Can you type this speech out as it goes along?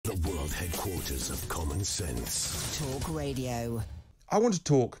world headquarters of common sense. Talk Radio. I want to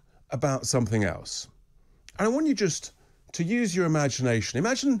talk about something else. And I want you just to use your imagination.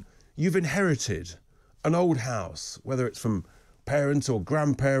 Imagine you've inherited an old house, whether it's from parents or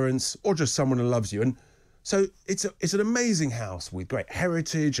grandparents or just someone who loves you. And so it's an amazing house with great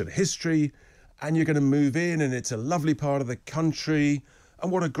heritage and history, and you're going to move in, and it's a lovely part of the country,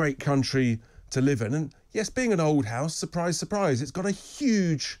 and what a great country to live in. And yes, being an old house, surprise, surprise, it's got a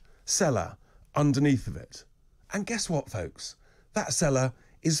huge cellar underneath of it. And guess what, folks? That cellar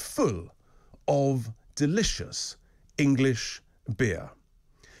is full of delicious English beer.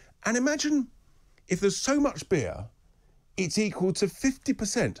 And imagine if there's so much beer, it's equal to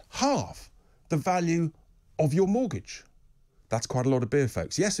 50%, half the value of your mortgage. That's quite a lot of beer,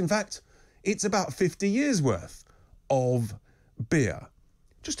 folks. Yes, in fact, it's about 50 years worth of beer.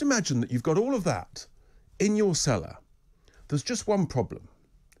 Just imagine that you've got all of that in your cellar. There's just one problem,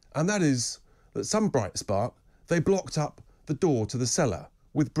 and that is that some bright spark, they blocked up the door to the cellar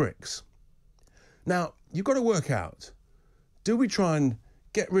with bricks. Now, you've got to work out, do we try and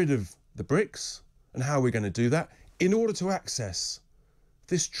get rid of the bricks, and how are we going to do that, in order to access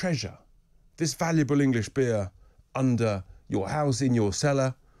this treasure, this valuable English beer under your house, in your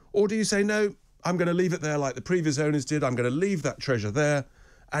cellar? Or do you say, no, I'm going to leave it there like the previous owners did, I'm going to leave that treasure there,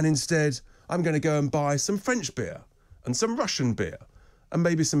 and instead I'm going to go and buy some French beer and some Russian beer and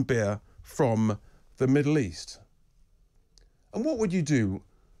maybe some beer from the Middle East? And what would you do?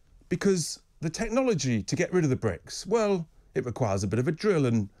 Because the technology to get rid of the bricks, well, it requires a bit of a drill,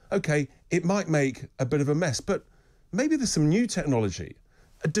 and okay, it might make a bit of a mess, but maybe there's some new technology,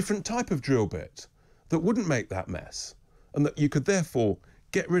 a different type of drill bit that wouldn't make that mess, and that you could therefore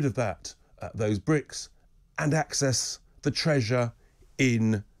get rid of those bricks and access the treasure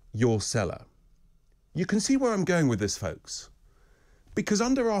in your cellar. You can see where I'm going with this, folks, because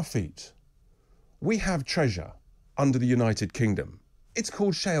under our feet we have treasure under the United Kingdom. It's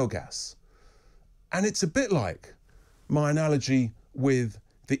called shale gas, and it's a bit like my analogy with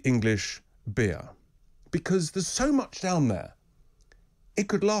the English beer, because there's so much down there, it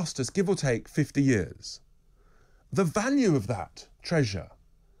could last us, give or take, 50 years. The value of that treasure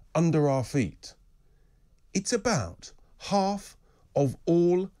under our feet, it's about half of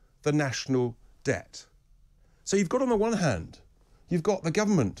all the national debt. So you've got, on the one hand, you've got the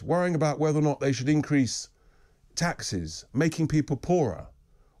government worrying about whether or not they should increase taxes, making people poorer,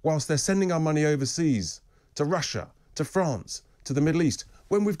 whilst they're sending our money overseas to Russia, to France, to the Middle East,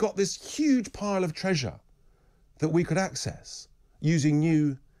 when we've got this huge pile of treasure that we could access using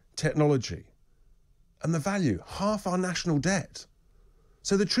new technology. And the value, half our national debt.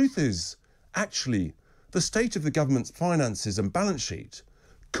 So the truth is, actually, the state of the government's finances and balance sheet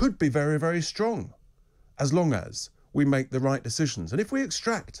could be very, very strong, as long as we make the right decisions. And if we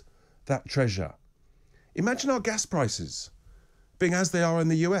extract that treasure, imagine our gas prices being as they are in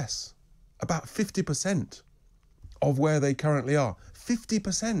the US, about 50% of where they currently are.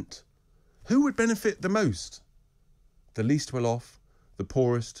 50%. Who would benefit the most? The least well off, the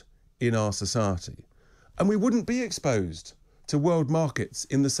poorest in our society. And we wouldn't be exposed to world markets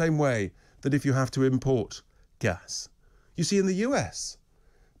in the same way that if you have to import gas. You see, in the US,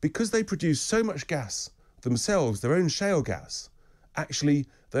 because they produce so much gas themselves, their own shale gas, actually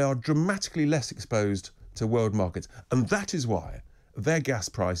they are dramatically less exposed to world markets. And that is why their gas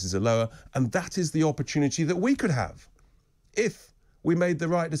prices are lower, and that is the opportunity that we could have if we made the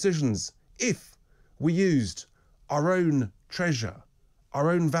right decisions, if we used our own treasure, our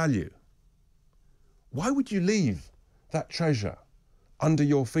own value. Why would you leave that treasure under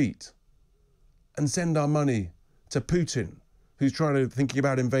your feet and send our money to Putin, who's thinking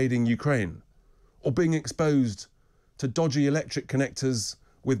about invading Ukraine, or being exposed to dodgy electric connectors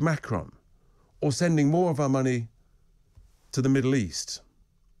with Macron, or sending more of our money to the Middle East?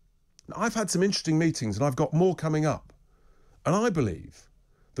 Now, I've had some interesting meetings, and I've got more coming up. And I believe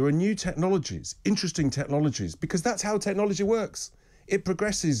there are new technologies, interesting technologies, because that's how technology works. It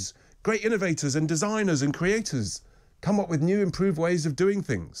progresses. Great innovators and designers and creators come up with new, improved ways of doing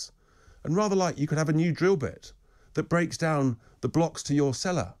things. And rather like you could have a new drill bit that breaks down the blocks to your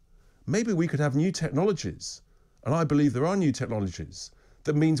cellar, maybe we could have new technologies, and I believe there are new technologies,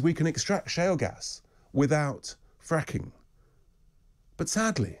 that means we can extract shale gas without fracking. But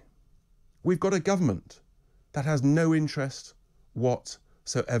sadly, we've got a government that has no interest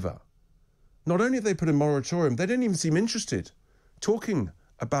whatsoever. Not only have they put a moratorium, they don't even seem interested talking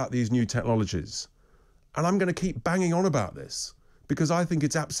about these new technologies. And I'm going to keep banging on about this because I think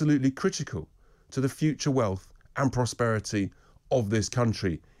it's absolutely critical to the future wealth and prosperity of this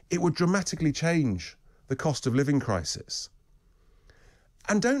country. It would dramatically change the cost of living crisis.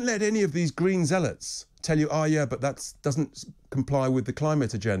 And don't let any of these green zealots tell you, oh yeah, but that doesn't comply with the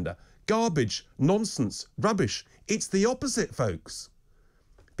climate agenda. Garbage, nonsense, rubbish. It's the opposite, folks.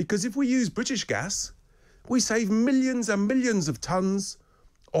 Because if we use British gas, we save millions and millions of tonnes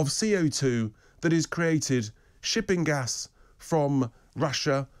of CO2 that is created shipping gas from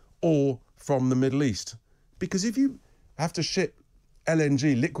Russia or from the Middle East. Because if you have to ship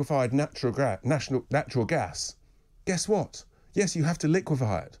LNG, liquefied natural gas, guess what? Yes, you have to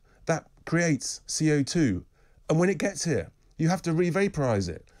liquefy it. That creates CO2. And when it gets here, you have to re-vaporize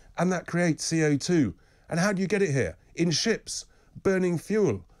it. And that creates CO2. And how do you get it here? In ships, burning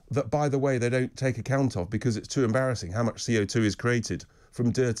fuel that, by the way, they don't take account of because it's too embarrassing how much CO2 is created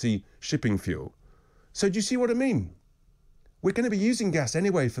from dirty shipping fuel. So do you see what I mean? We're going to be using gas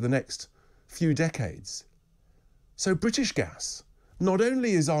anyway for the next few decades. So British gas not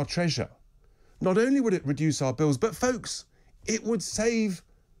only is our treasure, not only would it reduce our bills, but folks, it would save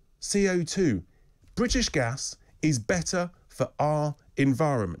CO2. British gas is better for our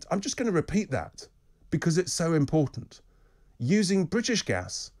environment. I'm just going to repeat that because it's so important. Using British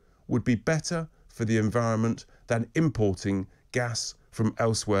gas would be better for the environment than importing gas from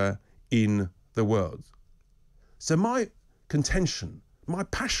elsewhere in the world. So my contention, my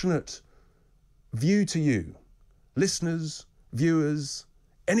passionate view to you, listeners, viewers,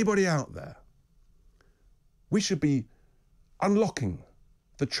 anybody out there, we should be unlocking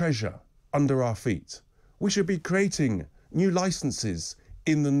the treasure under our feet. We should be creating new licenses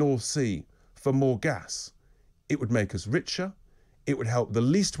in the North Sea for more gas. It would make us richer. It would help the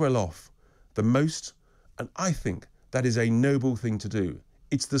least well off the most. And I think that is a noble thing to do.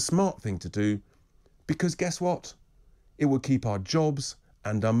 It's the smart thing to do because guess what? It will keep our jobs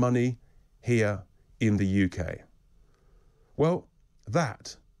and our money here in the UK. Well,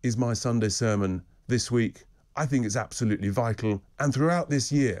 that is my Sunday sermon this week. I think it's absolutely vital. And throughout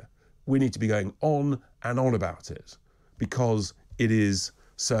this year, we need to be going on and on about it because it is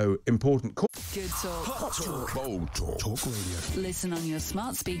so important. Good talk. Hot talk. Bold talk. Talk radio. Listen on your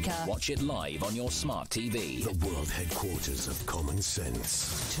smart speaker. Watch it live on your smart TV. The world headquarters of common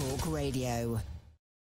sense. Talk Radio.